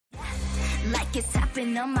Like it's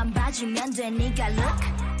happening 너만 봐주면 돼 네가 look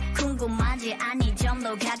궁금하지 않니 좀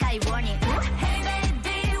더 가까이 warning Hey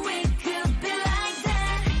baby we could be like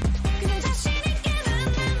that 그냥 자신 있게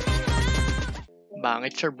Bang,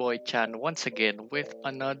 it's your boy Chan once again with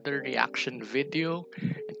another reaction video,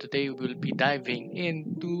 and today we'll be diving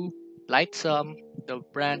into LIGHTSUM, the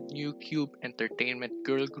brand new Cube Entertainment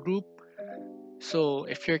girl group. So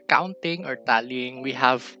if you're counting or tallying, we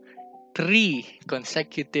have 3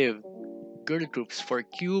 consecutive girl groups for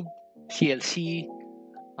Cube, CLC,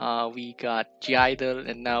 we got G-Idol,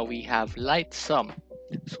 and now we have LIGHTSUM.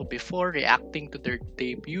 So before reacting to their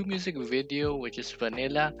debut music video, which is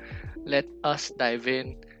Vanilla, let us dive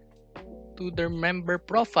in to their member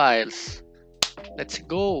profiles. Let's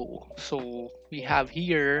go. So we have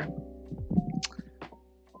here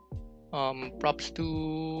props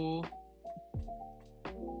to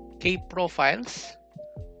K-Profiles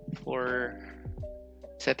for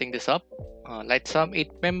setting this up. LIGHTSUM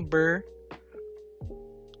 8-member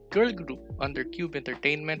girl group under Cube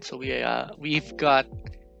Entertainment. So we've got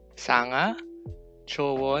Sanga,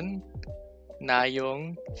 Chowon,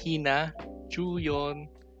 Nayoung, Hina, Juyeon,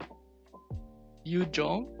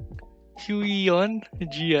 Yujong, Huyeon,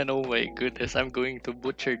 Jian. Oh my goodness, I'm going to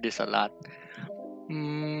butcher this a lot.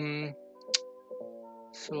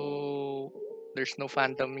 So there's no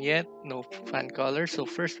fandom yet, no fan color. So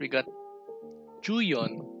first we got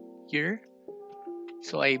Juyeon here.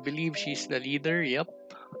 So I believe she's the leader. Yep,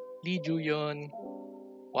 Lee Juyeon.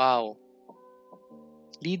 Wow,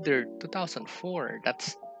 leader 2004.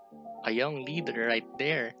 That's a young leader right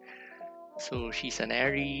there. So she's an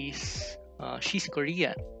Aries. She's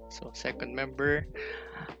Korean. So second member.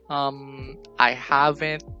 I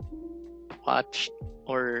haven't watched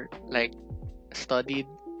or like studied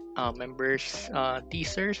members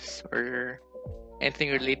teasers or anything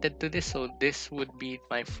related to this. So this would be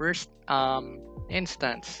my first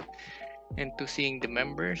instance into seeing the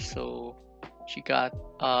members. So she got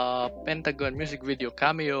a Pentagon music video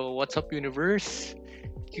cameo. What's up, universe?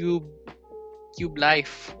 Cube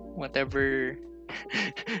Life, whatever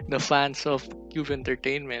the fans of Cube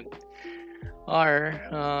Entertainment are.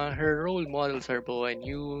 Her role models are Bo and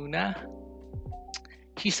Yuna.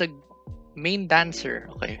 She's a main dancer.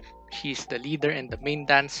 Okay, she's the leader and the main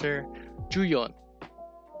dancer, Juyeon,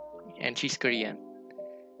 and she's Korean.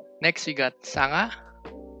 Next we got Sanga,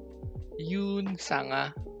 Yoon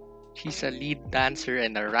Sanga. She's a lead dancer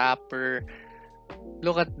and a rapper.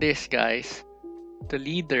 Look at this, guys. The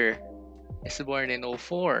leader is born in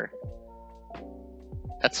 04.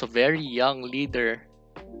 That's a very young leader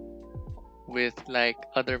with like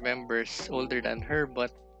other members older than her,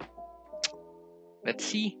 but let's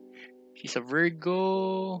see. She's a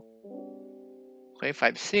Virgo. Okay,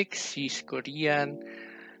 5'6". She's Korean.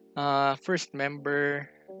 First member.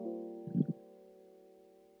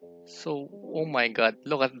 So, oh my god,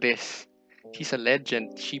 look at this. She's a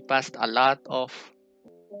legend. She passed a lot of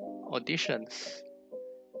auditions.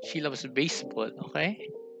 She loves baseball, okay?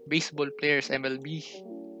 Baseball players, MLB.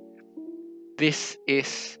 This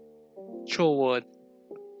is Chowon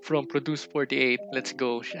from Produce 48. Let's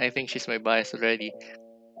go. I think she's my bias already.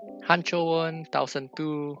 Han Chowon,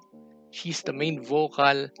 1002. She's the main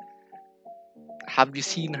vocal. Have you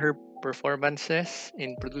seen her performances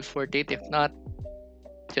in Produce 48? If not,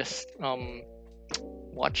 just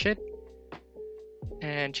watch it.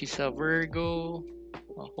 And she's a Virgo,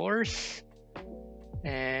 a horse.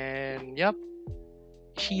 And yep,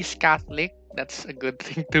 she's Catholic. That's a good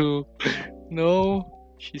thing to know.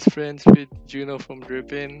 She's friends with Juno from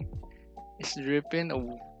Drippin. Is Drippin?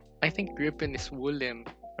 Oh, I think Drippin is Woollim,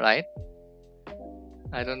 right?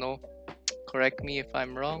 I don't know. Correct me if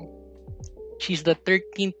I'm wrong. She's the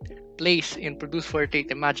 13th place in Produce 48.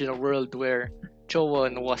 Imagine a world where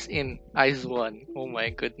Chowon was in IZ*ONE. Oh my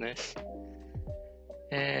goodness.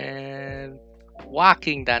 And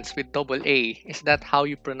walking dance with double A. Is that how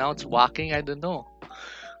you pronounce walking? I don't know.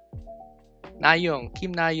 Nayoung,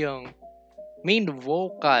 Kim Nayoung. Main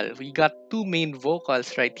vocal. We got 2 main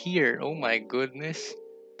vocals right here. Oh my goodness.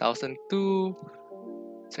 1002.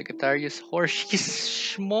 Sagittarius horse. She's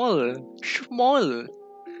small.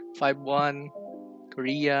 5'1".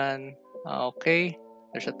 Korean. Okay.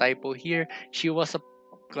 There's a typo here. She was a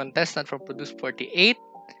contestant from Produce 48.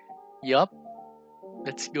 Yup.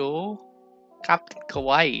 Let's go. Captain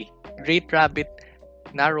Kawaii. Great Rabbit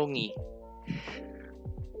Narongi.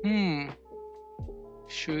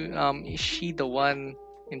 Is she the one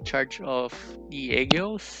in charge of the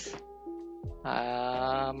Aegeos?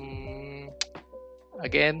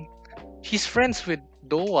 Again, she's friends with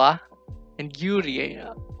Doa and Yuri.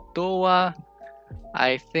 Doa,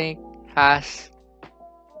 I think, has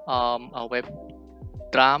a web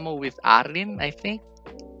drama with Arin, I think,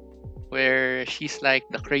 where she's like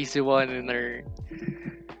the crazy one in her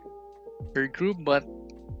group, but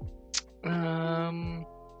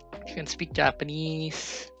she can speak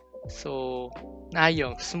Japanese. So,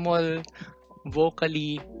 Nayong, small,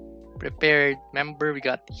 vocally prepared member. We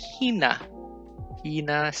got Hina.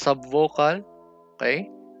 Hina, sub-vocal. Okay.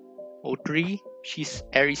 O3. She's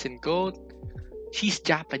Aries and Goat. She's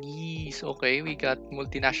Japanese. Okay, we got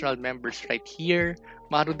multinational members right here.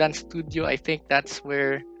 Marudan Studio, I think that's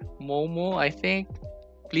where Momo, I think.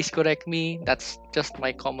 Please correct me. That's just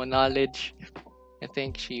my common knowledge. I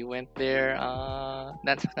think she went there.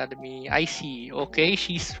 Dance Academy. I see. Okay,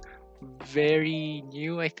 she's very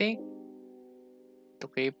new, I think, to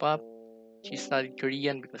K-pop. She studied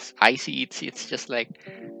Korean because I see it's just like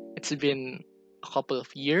it's been a couple of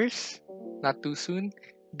years, not too soon.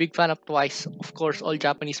 Big fan of Twice. Of course, all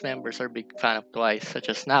Japanese members are big fan of Twice, such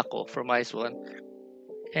as Nako from Ice1.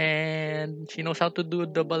 And she knows how to do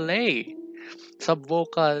the ballet.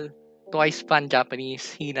 Sub-vocal, Twice fan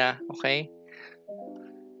Japanese, Hina, okay?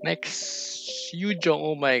 Next, Yujong,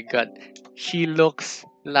 oh my god. She looks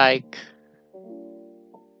like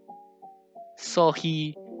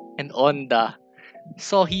Sohee and Onda.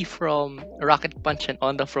 Sohee from Rocket Punch and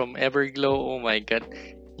Onda from Everglow, oh my god.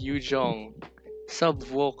 Yujong,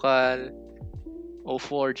 sub-vocal,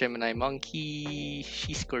 O4 Gemini Monkey,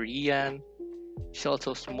 she's Korean. She's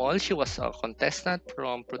also small. She was a contestant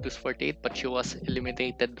from Produce 48, but she was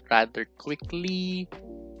eliminated rather quickly.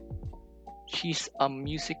 She's a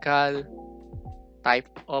musical type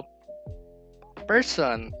of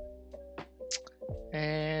person.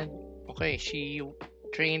 And okay, she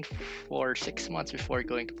trained for 6 months before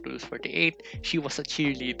going to Produce 48. She was a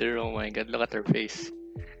cheerleader. Oh my god, look at her face.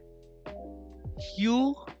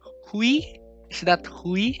 Hui? Is that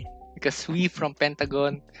Hui? Because Hui from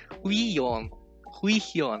Pentagon. Hui Hyun.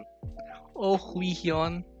 Oh, Hui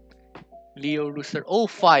Hyun. Leo Rooster.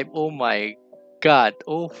 05. Oh my god.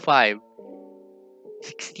 05.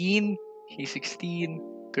 16. She's 16.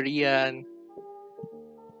 Korean.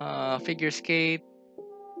 Figure skate.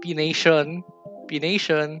 P-Nation.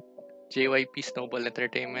 P-Nation. JYP Snowball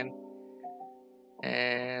Entertainment.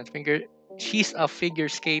 And she's a figure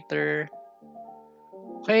skater.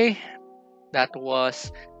 Okay. That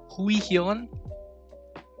was Hui Hyun.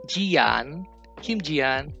 Jian. Kim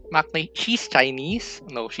Jian. Maknae. She's Chinese?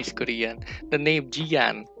 No, she's Korean. The name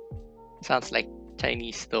Jian sounds like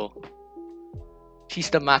Chinese though. She's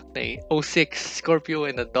the Maknae. 06. Scorpio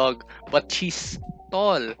and a dog. But she's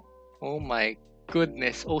tall. Oh my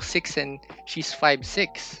goodness. 06 and she's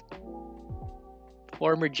 5'6".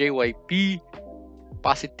 Former JYP.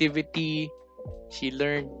 Positivity. She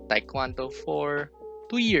learned Taekwondo for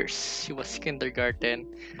 2 years. She was kindergarten.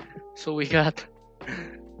 So we got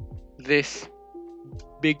this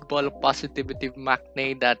big ball of positivity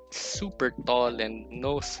Maknae that's super tall and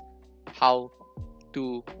knows how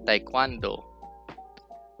to Taekwondo.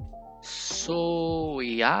 So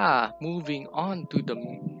yeah, moving on to the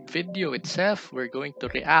video itself, we're going to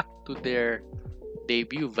react to their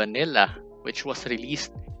debut Vanilla, which was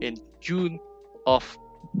released in June of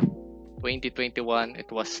 2021.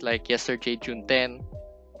 It was like yesterday, June 10.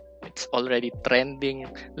 It's already trending.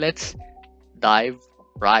 Let's dive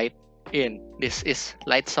right in. This is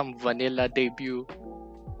LIGHTSUM Vanilla debut.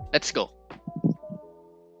 Let's go.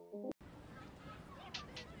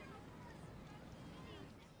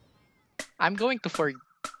 I'm going to forget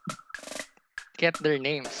their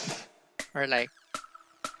names. Or like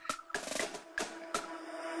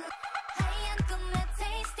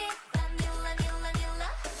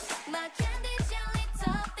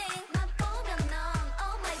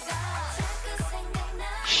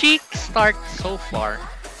chic start so far.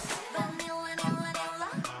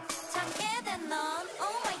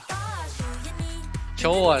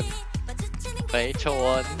 Chowon. Okay,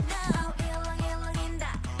 Chowon.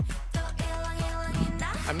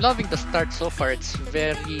 I'm loving the start so far. It's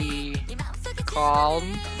very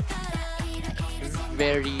calm,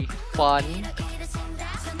 very fun.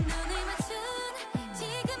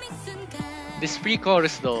 This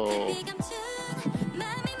pre-chorus though,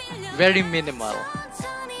 very minimal.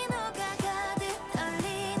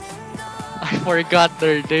 I forgot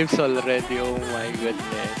their names already. Oh my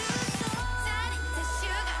goodness.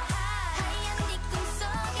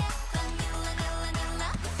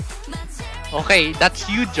 Okay, that's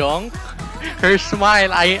Yujong. Her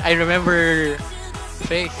smile, I remember her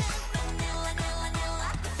face.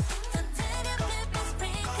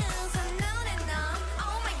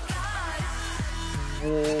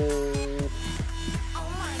 Whoa.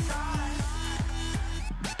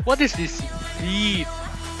 What is this beat?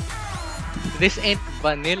 This ain't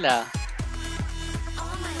vanilla.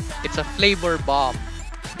 It's a flavor bomb.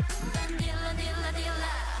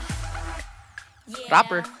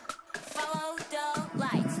 Rapper.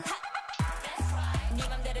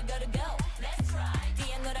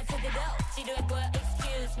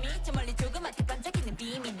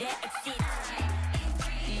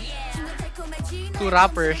 Two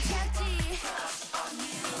rappers.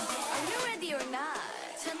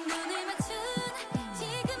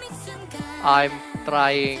 I'm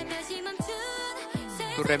trying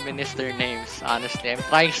to reminisce their names, honestly. I'm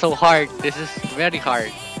trying so hard. This is very hard.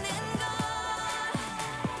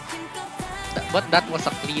 But that was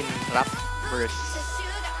a clean rap verse.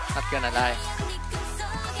 Not gonna lie.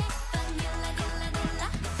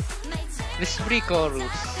 This pre-chorus,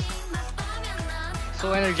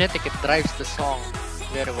 so energetic, it drives the song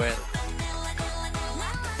very well.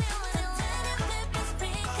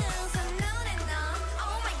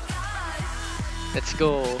 Let's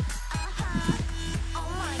go.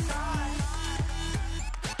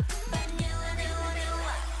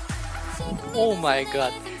 Oh my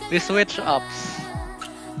god, the switch ups.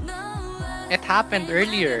 It happened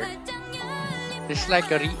earlier. This is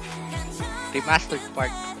like a remastered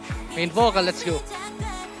part. Main vocal, let's go.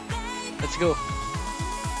 Let's go.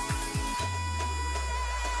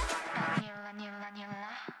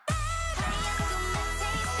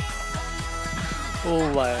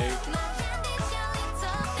 Oh my.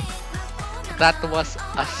 That was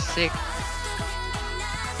a sick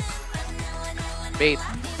bait.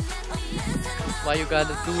 Why you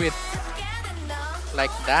gotta do it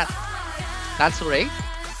like that? That's rigged?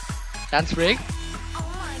 That's rigged?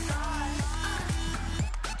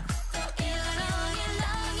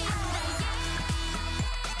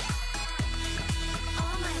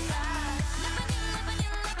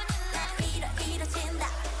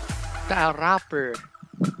 The rapper,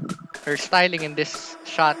 her styling in this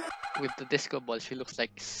shot with the disco ball, she looks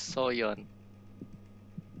like Soyeon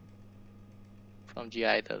from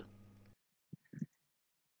G-Idol.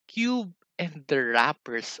 Cube and the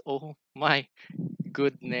rappers, oh my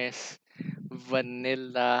goodness.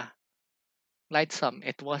 Vanilla. LIGHTSUM,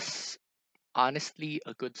 it was honestly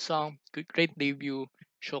a good song. Great debut,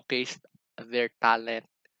 showcased their talent,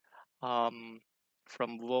 um,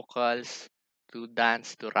 from vocals to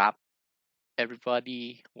dance to rap.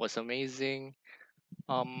 Everybody was amazing.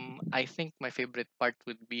 I think my favorite part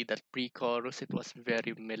would be that pre-chorus. It was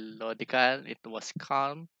very melodical. It was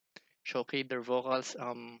calm. Showcased their vocals.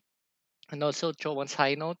 And also Chowan's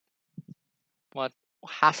high note. What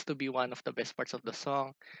has to be one of the best parts of the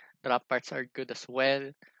song. The rap parts are good as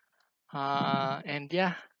well. And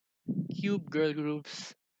yeah, Cube girl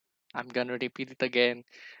groups. I'm gonna repeat it again.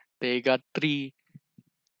 They got 3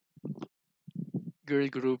 girl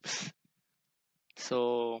groups.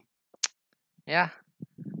 So yeah,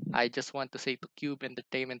 I just want to say to Cube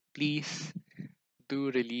Entertainment, please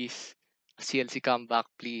do release a CLC comeback,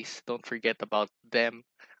 please. Don't forget about them.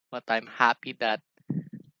 But I'm happy that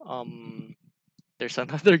um there's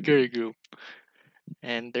another girl group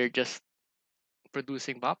and they're just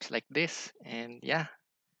producing bops like this. And yeah,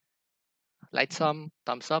 light some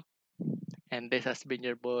thumbs up. And this has been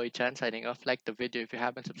your boy Chan signing off. Like the video if you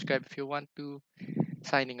haven't subscribed if you want to.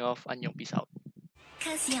 Signing off. Annyeong, peace out.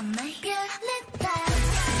 'Cause you're my beautiful.